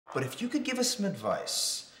But if you could give us some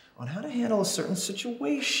advice on how to handle a certain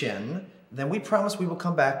situation, then we promise we will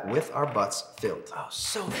come back with our butts filled. Oh,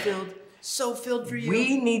 so filled. So filled for you.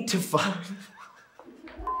 We need to find...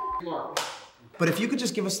 But if you could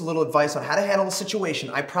just give us a little advice on how to handle a situation,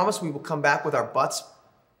 I promise we will come back with our butts...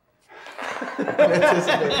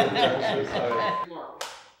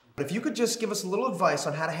 But if you could just give us a little advice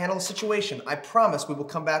on how to handle a situation, I promise we will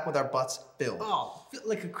come back with our butts filled. Oh,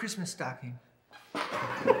 like a Christmas stocking.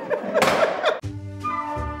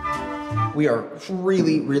 We are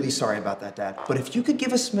really, really sorry about that, Dad. But if you could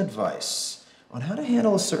give us some advice on how to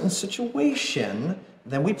handle a certain situation,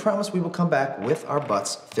 then we promise we will come back with our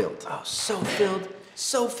butts filled. Oh, so filled.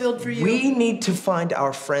 So filled for you. We need to find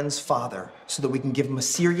our friend's father so that we can give him a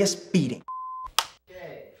serious beating.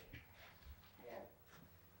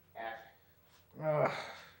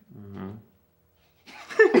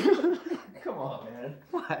 Come on, man.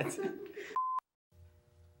 What?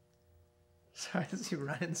 Sorry to see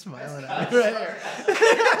Ryan smiling at me right here.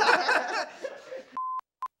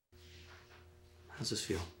 How's this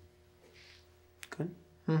feel? Good?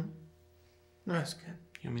 No, it's good.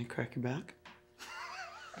 You want me to crack your back?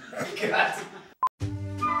 God.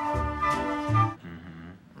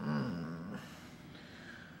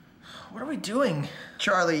 What are we doing?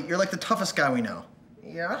 Charlie, you're like the toughest guy we know.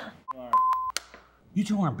 Yeah? You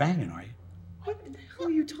two aren't banging, are you? What the hell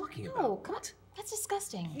are you talking about? No, come on. That's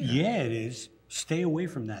disgusting. Yeah, it is. Stay away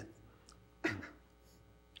from that.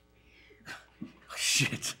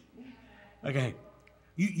 Shit. Okay,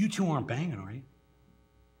 you two aren't banging, are you?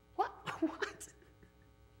 What? What?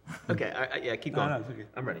 Okay, yeah, keep going. No, it's okay.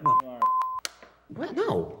 I'm ready. No. What?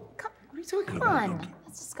 No. Come, What are you talking come about? on.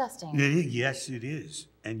 That's disgusting. Yes, it is.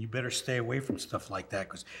 And you better stay away from stuff like that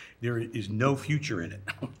because there is no future in it.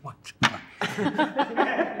 What?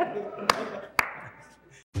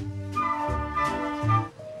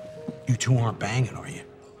 You two aren't banging, are you?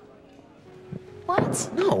 What?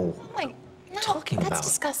 No. Oh my, no, talking that's about?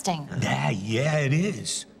 disgusting. Yeah, it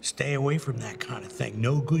is. Stay away from that kind of thing.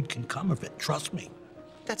 No good can come of it. Trust me.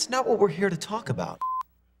 That's not what we're here to talk about.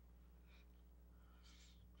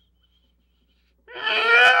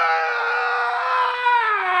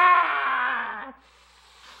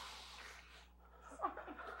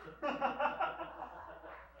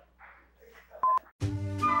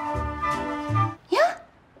 Yeah?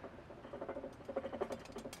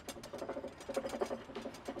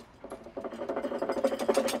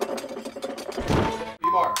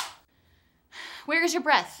 Where's your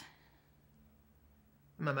breath?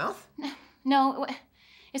 In my mouth? No,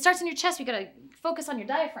 it starts in your chest. You gotta focus on your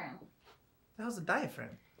diaphragm. The hell's a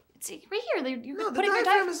diaphragm? It's right here. You No, the put in your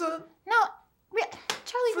diaphragm is a... No,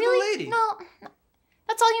 Charlie, For the really? lady. No,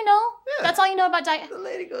 that's all you know? Yeah. That's all you know about The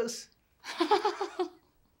lady goes...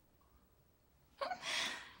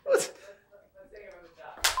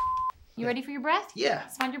 You ready for your breath? Yeah.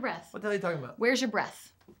 Let's find your breath. What the hell are you talking about? Where's your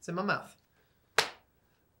breath? It's in my mouth.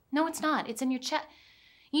 No, it's not. It's in your chest.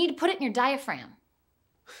 You need to put it in your diaphragm.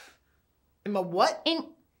 In my what? In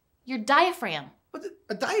your diaphragm. What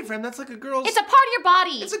a diaphragm? That's like a girl's... It's a part of your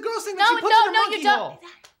body. It's a girl's thing No, that she puts in her no, monkey you don't. hole.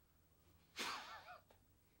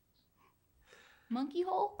 Monkey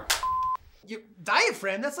hole? Your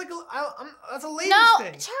diaphragm? That's like that's a lady's No,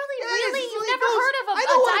 thing. Charlie, Yeah, it really? is. It's You've like never goes- heard of I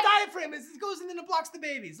know what a diaphragm is. It goes in and it blocks the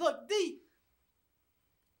babies. Look,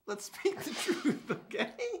 let's speak the truth,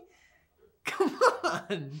 okay? Come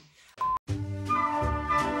on.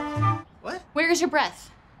 What? Where's your breath?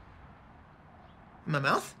 In my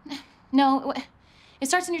mouth? No, it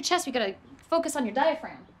starts in your chest. You gotta focus on your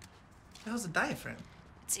diaphragm. What the hell's a diaphragm?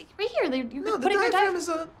 It's right here. You No, the put in your diaphragm diaphragm. is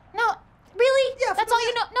a... No, really? Yeah, That's all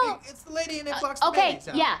you know? No. It's the lady and it blocks the Okay, babies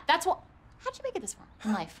out. yeah, that's what. How'd you make it this far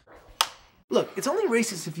in life? Look, it's only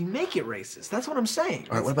racist if you make it racist. That's what I'm saying.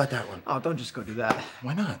 All right, what about that one? Oh, don't just go do that.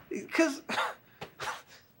 Why not? Because,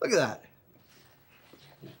 look at that.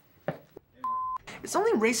 It's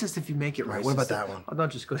only racist if you make it racist. All right, what about that one? Oh,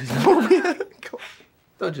 don't just go do that.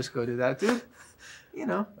 Don't just go do that, dude. You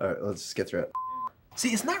know. All right, let's just get through it. See,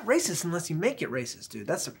 it's not racist unless you make it racist, dude.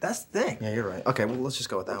 That's the thing. Yeah, you're right. Okay, well, let's just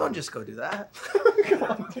go with that Don't one. just go do that.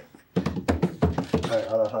 All right,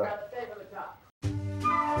 hold on.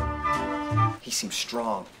 He seems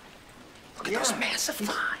strong. Look at those massive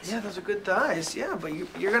thighs. Yeah, those are good thighs. Yeah, but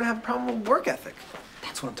you're gonna have a problem with work ethic.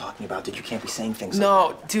 That's what I'm talking about, dude. You can't be saying things like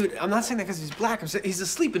No, dude, I'm not saying that because he's black. I'm saying he's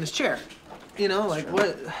asleep in his chair. You know, like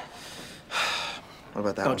what? What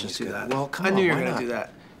about that Don't one? just He's do good. that. Well, come I on, knew you were why gonna not? do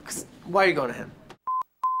that. 'Cause why are you going to him?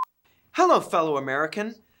 Hello, fellow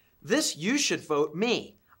American. This you should vote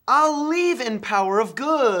me. I'll leave in power of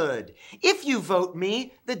good. If you vote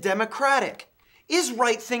me, the Democratic is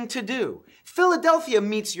right thing to do. Philadelphia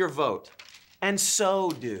meets your vote. And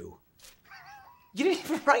so do. You didn't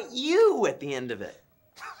even write you at the end of it.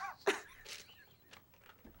 That's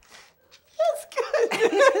good.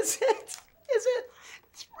 Is it? Is it?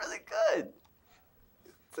 It's really good.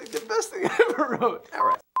 It's like the best thing I ever wrote. All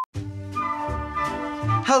right.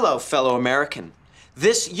 Hello, fellow American.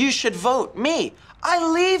 This you should vote me. I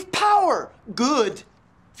leave power. Good.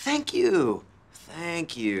 Thank you.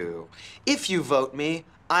 Thank you. If you vote me,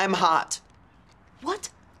 I'm hot. What?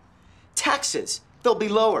 Taxes, they'll be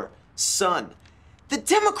lower. Sun. The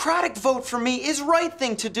Democratic vote for me is right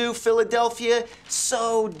thing to do, Philadelphia.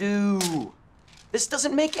 So do. This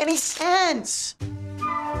doesn't make any sense.